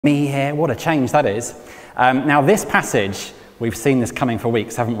Me here, what a change that is. Now this passage, we've seen this coming for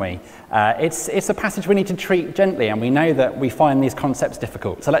weeks, haven't we? It's a passage we need to treat gently, and we know that we find these concepts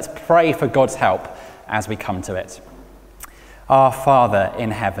difficult. So let's pray for God's help as we come to it. Our Father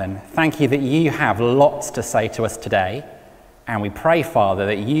in heaven, thank you that you have lots to say to us today, and we pray, Father,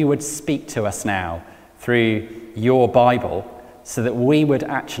 that you would speak to us now through your Bible so that we would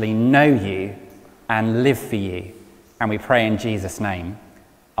actually know you and live for you. And we pray in Jesus' name.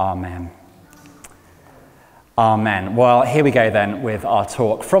 Amen. Amen. Well, here we go then with our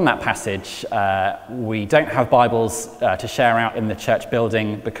talk from that passage. We don't have Bibles to share out in the church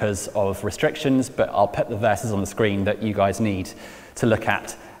building because of restrictions, but I'll put the verses on the screen that you guys need to look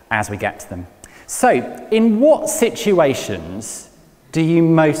at as we get to them. So, in what situations do you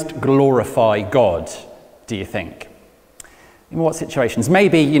most glorify God, do you think? In what situations?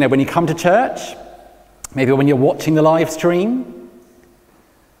 Maybe, when you come to church, maybe when you're watching the live stream.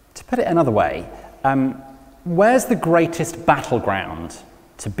 To put it another way, where's the greatest battleground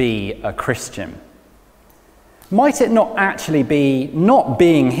to be a Christian? Might it not actually be not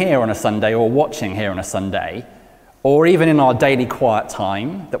being here on a Sunday or watching here on a Sunday, or even in our daily quiet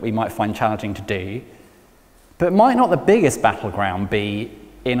time that we might find challenging to do, but might not the biggest battleground be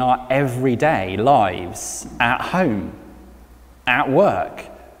in our everyday lives, at home, at work,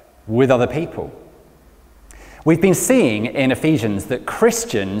 with other people? We've been seeing in Ephesians that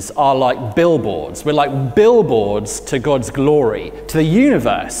Christians are like billboards. We're like billboards to God's glory, to the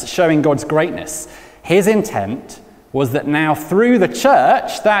universe, showing God's greatness. His intent was that now through the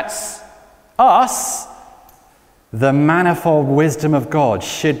church, that's us, the manifold wisdom of God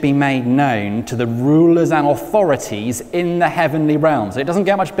should be made known to the rulers and authorities in the heavenly realms. It doesn't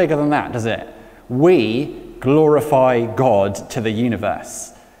get much bigger than that, does it? We glorify God to the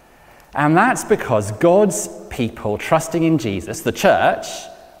universe. And that's because God's people trusting in Jesus, the church,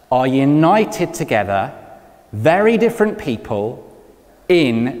 are united together, very different people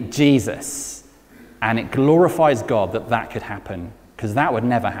in Jesus. And it glorifies God that that could happen, because that would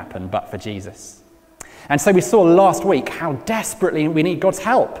never happen but for Jesus. And so we saw last week how desperately we need God's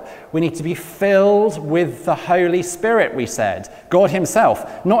help. We need to be filled with the Holy Spirit, we said. God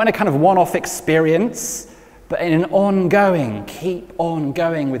himself, not in a kind of one-off experience, but in an ongoing, keep on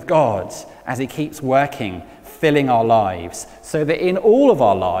going with God as he keeps working, filling our lives, so that in all of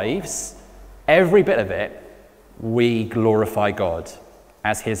our lives, every bit of it, we glorify God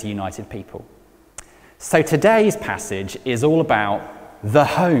as his united people. So today's passage is all about the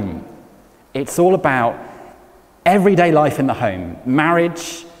home. It's all about everyday life in the home,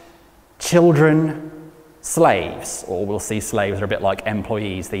 marriage, children, slaves, or we'll see slaves are a bit like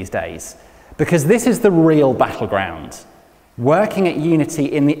employees these days. Because this is the real battleground. Working at unity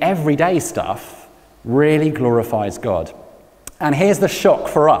in the everyday stuff really glorifies God. And here's the shock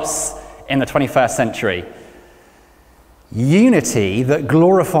for us in the 21st century. Unity that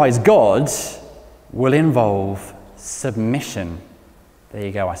glorifies God will involve submission. There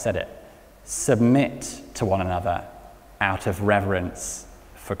you go, I said it. Submit to one another out of reverence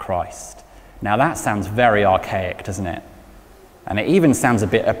for Christ. Now that sounds very archaic, doesn't it? And it even sounds a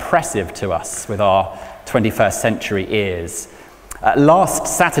bit oppressive to us with our 21st century ears. Last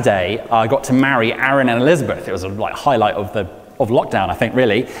Saturday, I got to marry Aaron and Elizabeth. It was a highlight of lockdown, I think,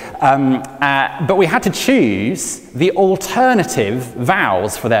 really. But we had to choose the alternative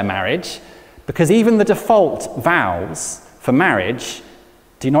vows for their marriage, because even the default vows for marriage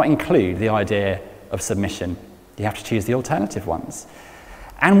do not include the idea of submission. You have to choose the alternative ones.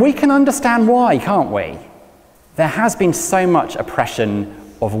 And we can understand why, can't we? There has been so much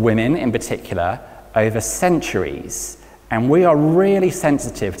oppression of women in particular over centuries, and we are really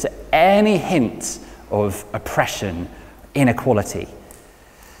sensitive to any hint of oppression, inequality.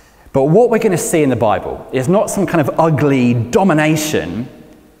 But what we're going to see in the Bible is not some kind of ugly domination,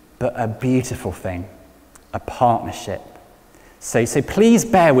 but a beautiful thing, a partnership. So please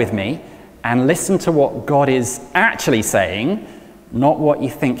bear with me and listen to what God is actually saying, not what you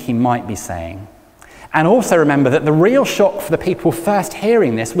think he might be saying. And also remember that the real shock for the people first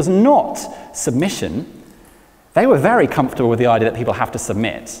hearing this was not submission. They were very comfortable with the idea that people have to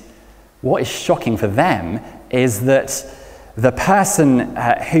submit. What is shocking for them is that the person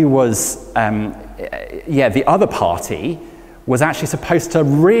who was, the other party, was actually supposed to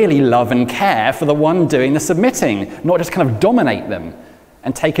really love and care for the one doing the submitting, not just kind of dominate them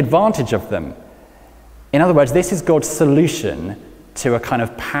and take advantage of them. In other words, this is God's solution to a kind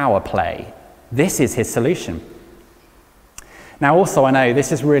of power play. This is his solution. Now also, I know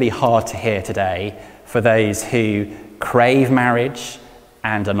this is really hard to hear today for those who crave marriage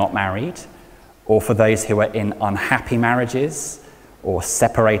and are not married, or for those who are in unhappy marriages, or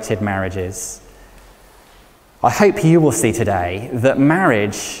separated marriages. I hope you will see today that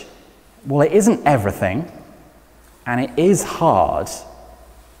marriage, well, it isn't everything, and it is hard,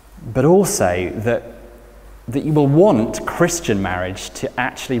 but also that you will want Christian marriage to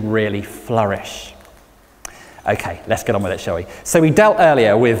actually really flourish. Okay, let's get on with it, shall we? So we dealt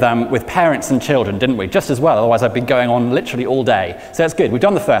earlier with parents and children, didn't we? Just as well, otherwise I've been going on literally all day. So that's good. We've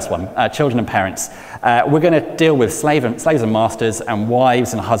done the first one, children and parents. We're going to deal with slaves and masters and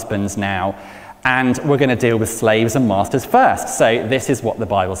wives and husbands now. And we're going to deal with slaves and masters first. So this is what the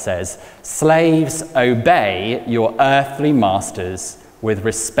Bible says. Slaves, obey your earthly masters with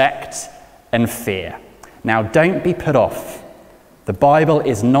respect and fear. Now, don't be put off. The Bible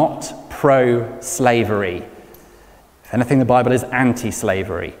is not pro-slavery. If anything, the Bible is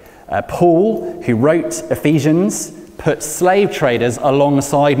anti-slavery. Paul, who wrote Ephesians, put slave traders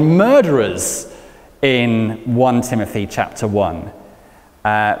alongside murderers in 1 Timothy chapter 1.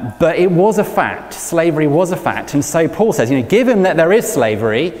 But it was a fact. Slavery was a fact. And so Paul says, given that there is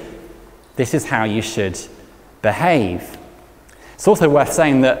slavery, this is how you should behave. It's also worth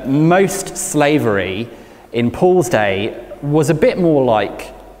saying that most slavery in Paul's day was a bit more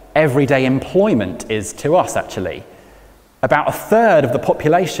like everyday employment is to us, actually. About a third of the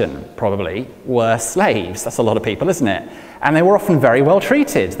population, probably, were slaves. That's a lot of people, isn't it? And they were often very well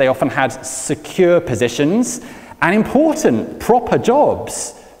treated. They often had secure positions and important, proper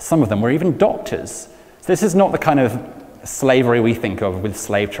jobs. Some of them were even doctors. So this is not the kind of slavery we think of with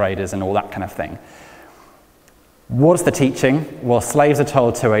slave traders and all that kind of thing. What's the teaching? Well, slaves are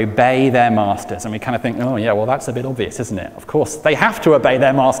told to obey their masters. And we kind of think, oh yeah, well that's a bit obvious, isn't it? Of course, they have to obey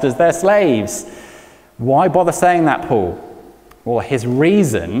their masters, they're slaves. Why bother saying that, Paul? Well, his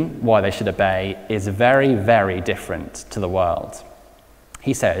reason why they should obey is very, very different to the world.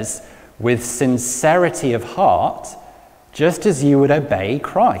 He says, with sincerity of heart, just as you would obey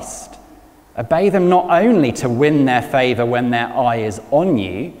Christ. Obey them not only to win their favor when their eye is on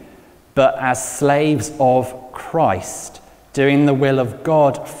you, but as slaves of Christ, doing the will of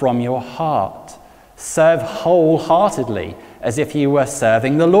God from your heart. Serve wholeheartedly, as if you were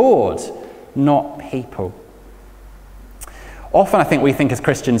serving the Lord, not people. Often I think we think as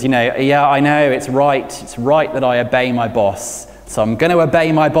Christians, yeah, I know it's right that I obey my boss, so I'm going to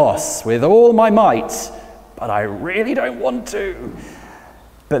obey my boss with all my might, but I really don't want to.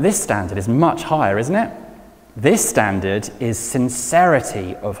 But this standard is much higher, isn't it? This standard is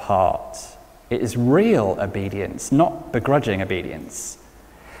sincerity of heart. It is real obedience, not begrudging obedience.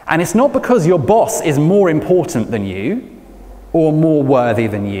 And it's not because your boss is more important than you, or more worthy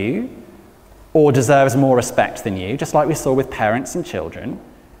than you, or deserves more respect than you, just like we saw with parents and children,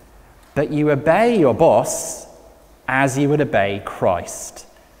 but you obey your boss as you would obey Christ,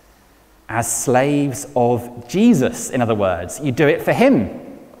 as slaves of Jesus, in other words. You do it for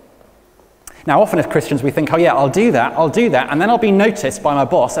him. Now, often as Christians, we think, oh yeah, I'll do that, and then I'll be noticed by my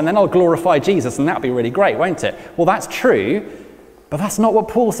boss, and then I'll glorify Jesus, and that'll be really great, won't it? Well, that's true, but that's not what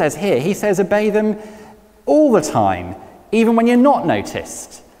Paul says here. He says obey them all the time, even when you're not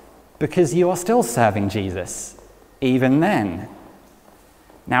noticed, because you are still serving Jesus, even then.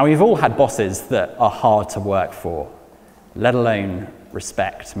 Now, we've all had bosses that are hard to work for, let alone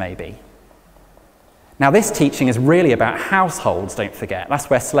respect, maybe. Now, this teaching is really about households, don't forget. That's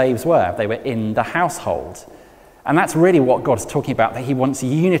where slaves were. They were in the household. And that's really what God's talking about, that he wants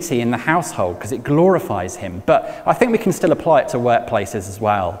unity in the household because it glorifies him. But I think we can still apply it to workplaces as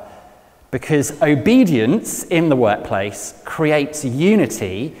well, because obedience in the workplace creates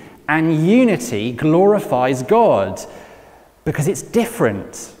unity, and unity glorifies God because it's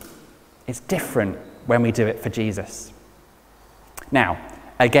different. It's different when we do it for Jesus. Now,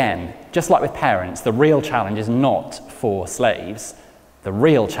 again, just like with parents, the real challenge is not for slaves. The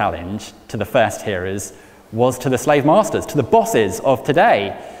real challenge to the first hearers was to the slave masters, to the bosses of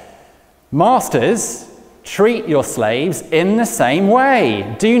today. Masters, treat your slaves in the same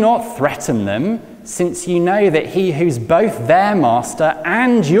way. Do not threaten them, since you know that he who's both their master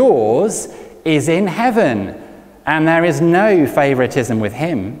and yours is in heaven, and there is no favoritism with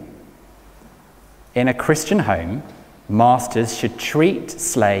him. In a Christian home, masters should treat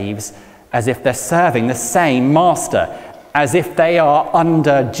slaves as if they're serving the same master, as if they are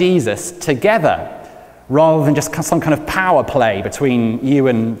under Jesus together, rather than just some kind of power play between you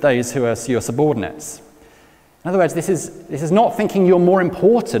and those who are your subordinates. In other words, this is not thinking you're more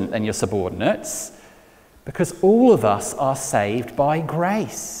important than your subordinates, because all of us are saved by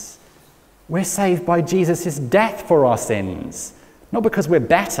grace. We're saved by Jesus' death for our sins, not because we're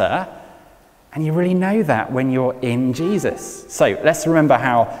better, And you really know that when you're in Jesus. So let's remember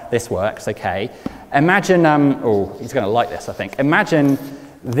how this works, okay? Imagine, he's going to like this, I think. Imagine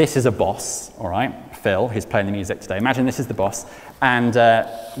this is a boss, all right? Phil, who's playing the music today. Imagine this is the boss, and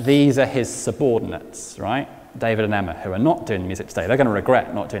these are his subordinates, right? David and Emma, who are not doing the music today. They're going to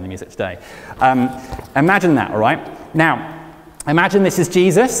regret not doing the music today. Imagine that, all right? Now, imagine this is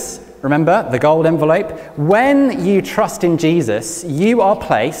Jesus. Remember, the gold envelope. When you trust in Jesus, you are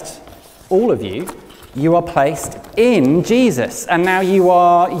placed, all of you are placed in Jesus. And now you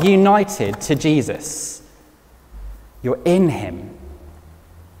are united to Jesus. You're in him.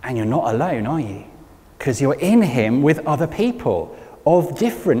 And you're not alone, are you? Because you're in him with other people of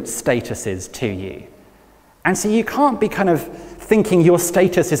different statuses to you. And so you can't be kind of thinking your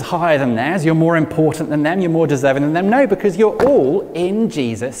status is higher than theirs, you're more important than them, you're more deserving than them. No, because you're all in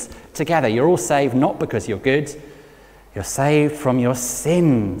Jesus together. You're all saved not because you're good, you're saved from your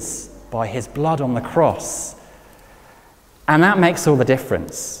sins by his blood on the cross. And that makes all the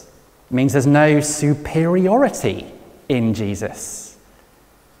difference. It means there's no superiority in Jesus.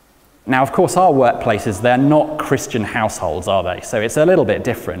 Now, of course, our workplaces, they're not Christian households, are they? So it's a little bit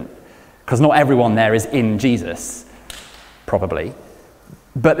different, because not everyone there is in Jesus, probably.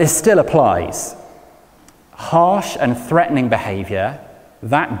 But this still applies. Harsh and threatening behavior,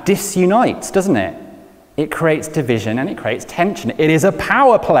 that disunites, doesn't it? It creates division and it creates tension. It is a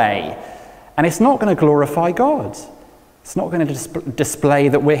power play, and it's not going to glorify God. It's not going to display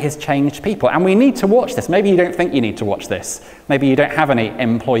that we're his changed people. And we need to watch this. Maybe you don't think you need to watch this. Maybe you don't have any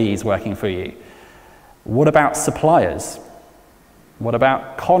employees working for you. What about suppliers? What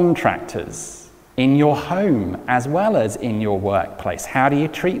about contractors in your home as well as in your workplace? How do you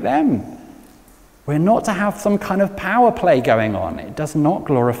treat them? We're not to have some kind of power play going on. It does not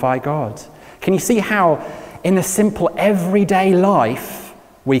glorify God. Can you see how in a simple everyday life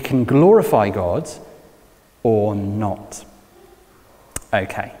we can glorify God or not?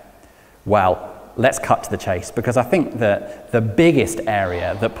 Okay, well, let's cut to the chase, because I think that the biggest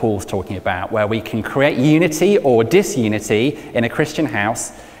area that Paul's talking about where we can create unity or disunity in a Christian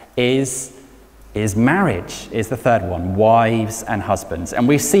house is marriage, is the third one, wives and husbands. And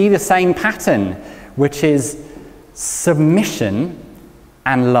we see the same pattern, which is submission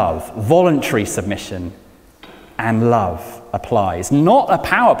and love, voluntary submission and love applies. Not a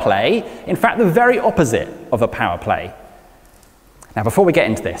power play, in fact, the very opposite of a power play. Now, before we get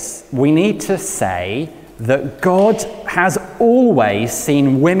into this, we need to say that God has always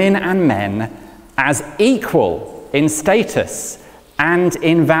seen women and men as equal in status and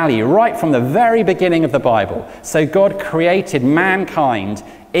in value, right from the very beginning of the Bible. So God created mankind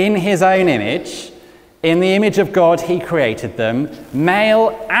in his own image. In the image of God, he created them,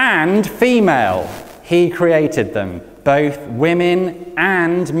 male and female. He created them, both women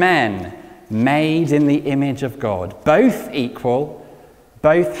and men, made in the image of God, both equal,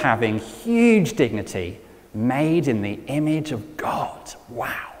 both having huge dignity, made in the image of God.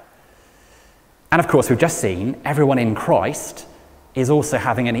 Wow. And of course, we've just seen everyone in Christ is also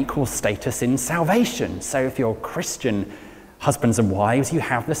having an equal status in salvation. So if you're Christian husbands and wives, you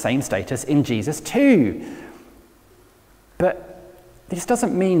have the same status in Jesus too. But this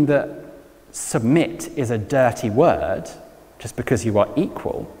doesn't mean that submit is a dirty word just because you are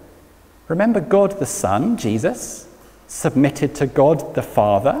equal. Remember, God the Son, Jesus, submitted to God the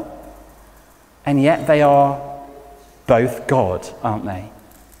Father, and yet they are both God, aren't they?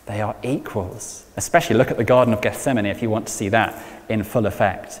 They are equals. Especially look at the Garden of Gethsemane if you want to see that in full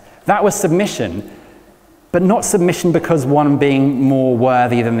effect. That was submission, but not submission because one being more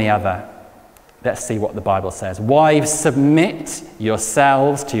worthy than the other. Let's see what the Bible says. Wives, submit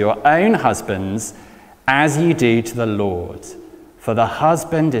yourselves to your own husbands as you do to the Lord. For the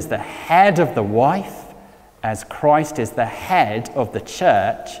husband is the head of the wife, as Christ is the head of the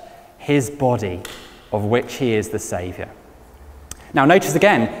church, his body, of which he is the Saviour. Now notice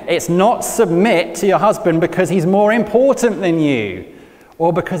again, it's not submit to your husband because he's more important than you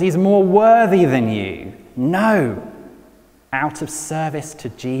or because he's more worthy than you. No, out of service to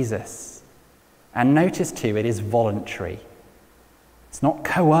Jesus. And notice too, it is voluntary. It's not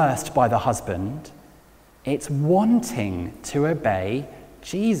coerced by the husband. It's wanting to obey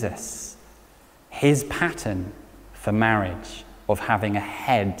Jesus, his pattern for marriage, of having a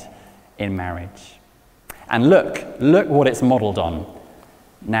head in marriage. And look what it's modelled on.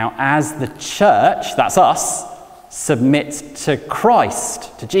 Now, as the church, that's us, submits to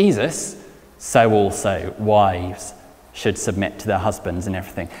Christ, to Jesus, so also wives should submit to their husbands and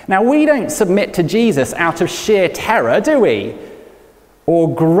everything. Now, we don't submit to Jesus out of sheer terror, do we?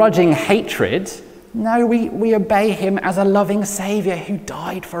 Or grudging hatred. No, we obey him as a loving Saviour who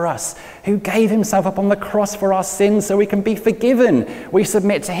died for us, who gave himself up on the cross for our sins so we can be forgiven. We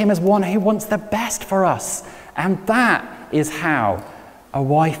submit to him as one who wants the best for us. And that is how a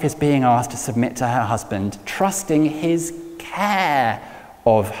wife is being asked to submit to her husband, trusting his care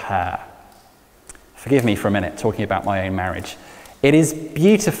of her. Forgive me for a minute talking about my own marriage. It is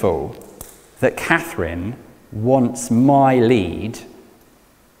beautiful that Catherine wants my lead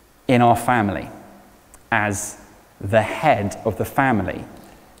in our family as the head of the family.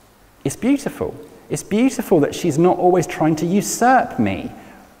 It's beautiful. It's beautiful that she's not always trying to usurp me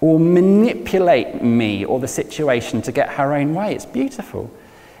or manipulate me or the situation to get her own way. It's beautiful.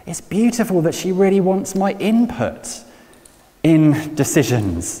 It's beautiful that she really wants my input in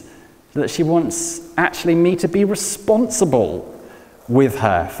decisions, that she wants actually me to be responsible with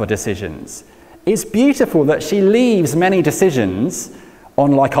her for decisions. It's beautiful that she leaves many decisions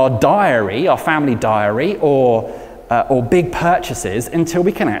on like our diary, our family diary, or big purchases until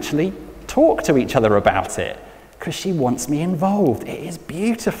we can actually talk to each other about it, because she wants me involved. It is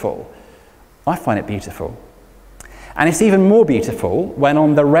beautiful. I find it beautiful. And it's even more beautiful when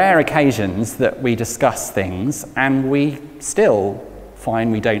on the rare occasions that we discuss things and we still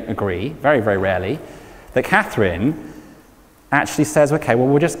find we don't agree, very, very rarely, that Catherine actually says, okay, well,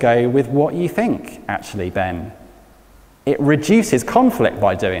 we'll just go with what you think, actually, Ben. It reduces conflict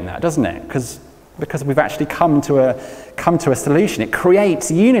by doing that, doesn't it? Because we've actually come to a solution. It creates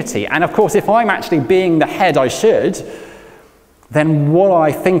unity. And of course, if I'm actually being the head I should, then what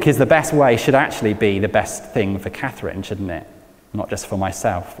I think is the best way should actually be the best thing for Catherine, shouldn't it? Not just for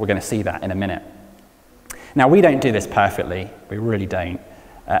myself. We're going to see that in a minute. Now, we don't do this perfectly. We really don't.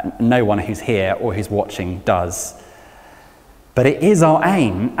 No one who's here or who's watching does. But it is our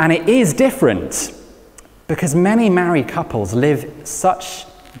aim, and it is different, because many married couples live such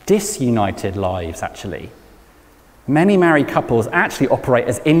disunited lives, actually. Many married couples actually operate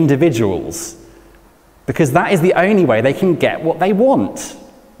as individuals, because that is the only way they can get what they want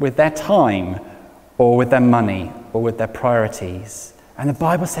with their time, or with their money, or with their priorities. And the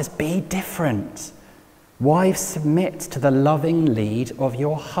Bible says, be different. Wives, submit to the loving lead of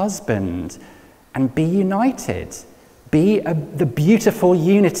your husband and be united. Be the beautiful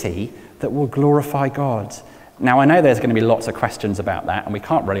unity that will glorify God. Now, I know there's going to be lots of questions about that, and we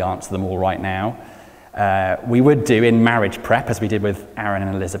can't really answer them all right now. We would do in marriage prep, as we did with Aaron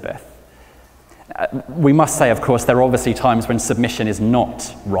and Elizabeth. We must say, of course, there are obviously times when submission is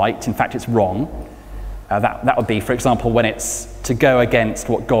not right. In fact, it's wrong. That would be, for example, when it's to go against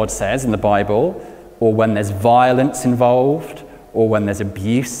what God says in the Bible, or when there's violence involved, or when there's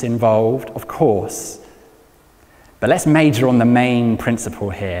abuse involved, of course. But let's major on the main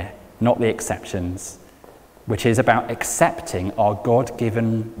principle here, not the exceptions, which is about accepting our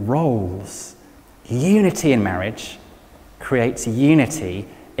God-given roles. Unity in marriage creates unity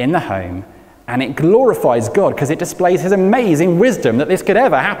in the home, and it glorifies God because it displays his amazing wisdom that this could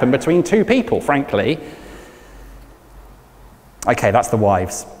ever happen between two people, frankly. Okay, that's the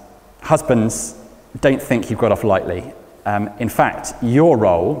wives. Husbands, don't think you've got off lightly. In fact, your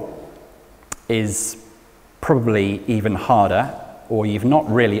role is probably even harder, or you've not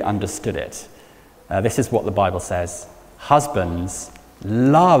really understood it. This is what the Bible says. Husbands,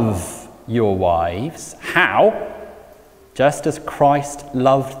 love your wives. How? Just as Christ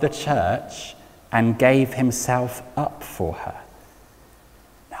loved the church and gave himself up for her.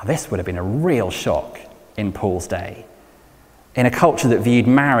 Now, this would have been a real shock in Paul's day. In a culture that viewed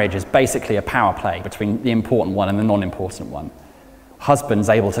marriage as basically a power play between the important one and the non-important one. Husbands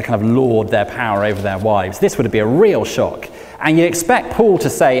able to kind of lord their power over their wives. This would be a real shock. And you expect Paul to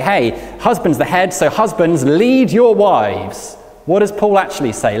say, hey, husband's the head, so husbands, lead your wives. What does Paul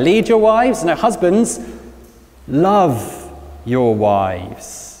actually say? Lead your wives? No, husbands, love your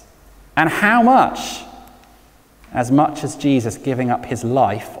wives. And how much? As much as Jesus giving up his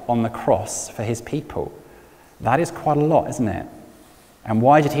life on the cross for his people. That is quite a lot, isn't it? And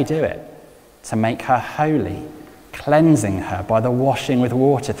why did he do it? To make her holy, cleansing her by the washing with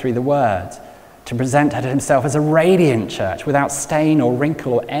water through the word, to present her to himself as a radiant church without stain or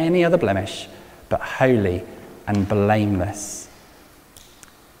wrinkle or any other blemish, but holy and blameless.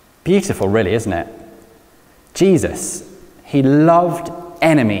 Beautiful, really, isn't it? Jesus, he loved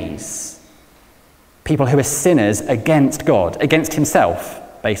enemies, people who were sinners against God, against himself,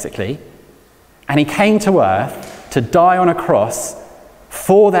 basically. And he came to earth to die on a cross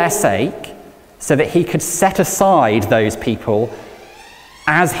for their sake, so that he could set aside those people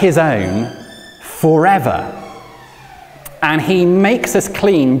as his own forever. And he makes us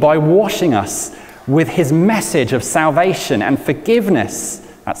clean by washing us with his message of salvation and forgiveness.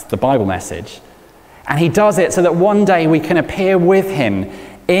 That's the Bible message. And he does it so that one day we can appear with him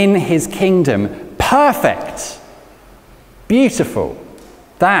in his kingdom, perfect, beautiful.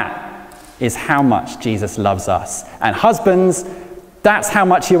 That is how much Jesus loves us. And husbands, that's how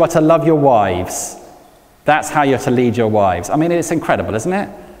much you are to love your wives. That's how you're to lead your wives. I mean, it's incredible, isn't it?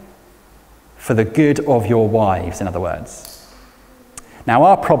 For the good of your wives, in other words. Now,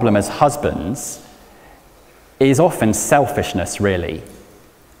 our problem as husbands is often selfishness, really.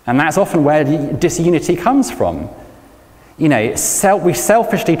 And that's often where disunity comes from. You know, we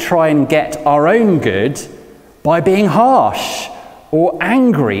selfishly try and get our own good by being harsh or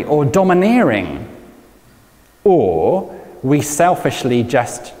angry or domineering. Or we selfishly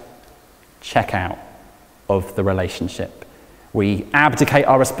just check out of the relationship. We abdicate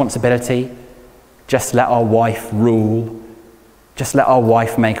our responsibility, just let our wife rule, just let our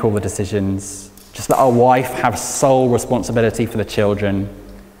wife make all the decisions, just let our wife have sole responsibility for the children.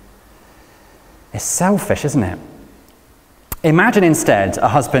 It's selfish, isn't it? Imagine instead a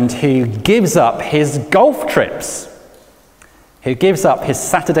husband who gives up his golf trips, who gives up his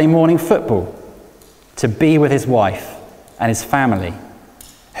Saturday morning football to be with his wife and his family,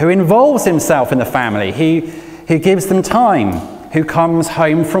 who involves himself in the family, who gives them time, who comes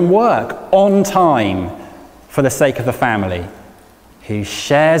home from work on time for the sake of the family, who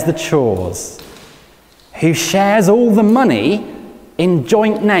shares the chores, who shares all the money in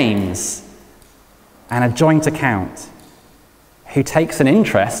joint names and a joint account, who takes an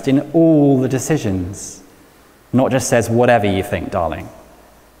interest in all the decisions, not just says, whatever you think, darling.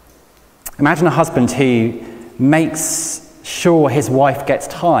 Imagine a husband who makes sure his wife gets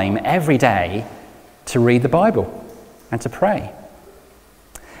time every day to read the Bible and to pray.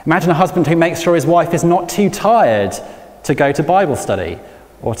 Imagine a husband who makes sure his wife is not too tired to go to Bible study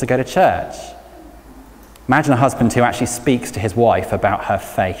or to go to church. Imagine a husband who actually speaks to his wife about her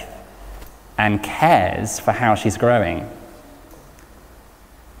faith and cares for how she's growing.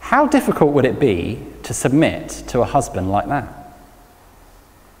 How difficult would it be to submit to a husband like that?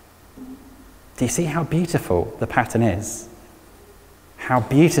 Do you see how beautiful the pattern is? How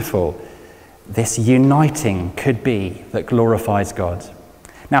beautiful this uniting could be that glorifies God.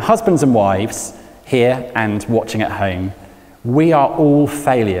 Now, husbands and wives, here and watching at home, we are all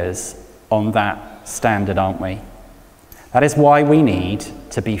failures on that standard, aren't we? That is why we need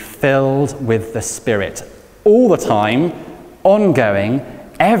to be filled with the Spirit all the time, ongoing,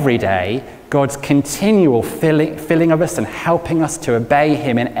 every day, God's continual filling of us and helping us to obey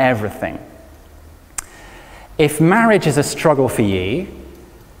him in everything. If marriage is a struggle for you,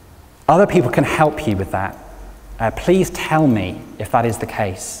 other people can help you with that. Please tell me if that is the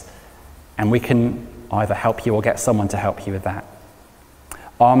case, and we can either help you or get someone to help you with that.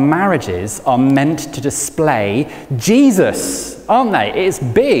 Our marriages are meant to display Jesus, aren't they? It's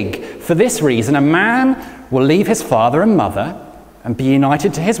big. For this reason, a man will leave his father and mother and be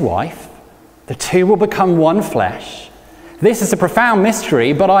united to his wife. The two will become one flesh. This is a profound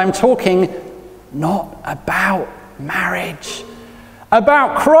mystery, but I'm talking not about marriage,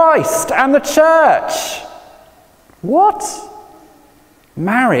 about Christ and the church. What?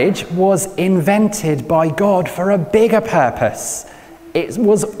 Marriage was invented by God for a bigger purpose. It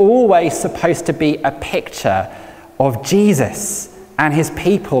was always supposed to be a picture of Jesus and his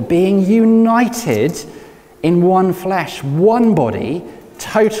people being united in one flesh, one body,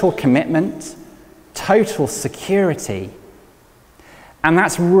 total commitment, total security. And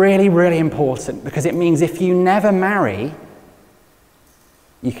that's really, really important, because it means if you never marry,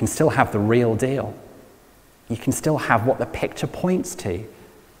 you can still have the real deal. You can still have what the picture points to,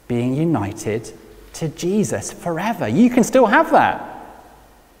 being united to Jesus forever. You can still have that.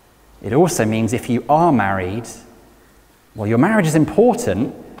 It also means if you are married, well, your marriage is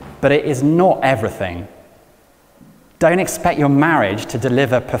important, but it is not everything. Don't expect your marriage to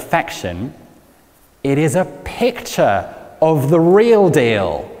deliver perfection. It is a picture of the real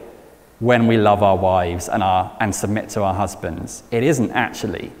deal when we love our wives and submit to our husbands. It isn't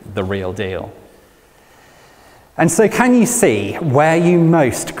actually the real deal. And so can you see where you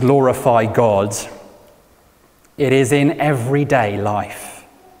most glorify God? It is in everyday life.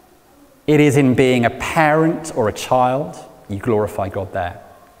 It is in being a parent or a child. You glorify God there.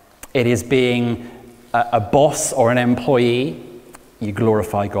 It is being a boss or an employee. You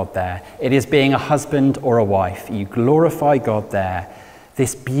glorify God there. It is being a husband or a wife. You glorify God there.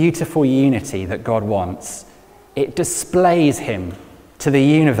 This beautiful unity that God wants, it displays him to the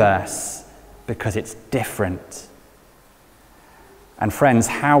universe because it's different. And friends,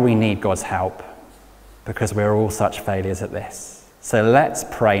 how we need God's help, because we're all such failures at this. So let's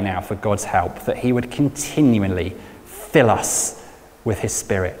pray now for God's help, that he would continually fill us with his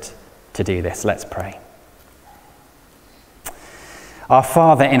Spirit to do this. Let's pray. Our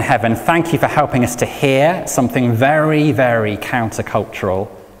Father in heaven, thank you for helping us to hear something very, very countercultural,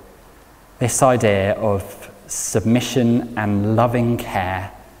 this idea of submission and loving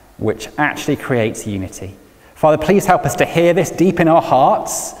care, which actually creates unity. Father, please help us to hear this deep in our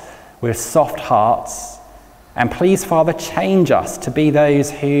hearts, with soft hearts, and please, Father, change us to be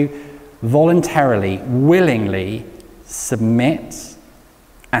those who voluntarily, willingly submit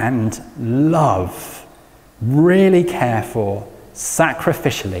and love, really care for,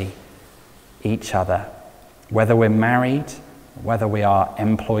 sacrificially each other, whether we're married, whether we are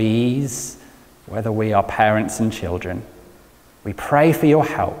employees, whether we are parents and children. We pray for your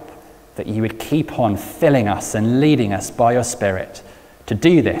help, that you would keep on filling us and leading us by your Spirit to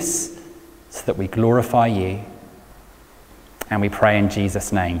do this so that we glorify you. And we pray in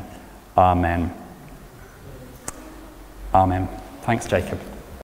Jesus' name. Amen. Amen. Thanks, Jacob.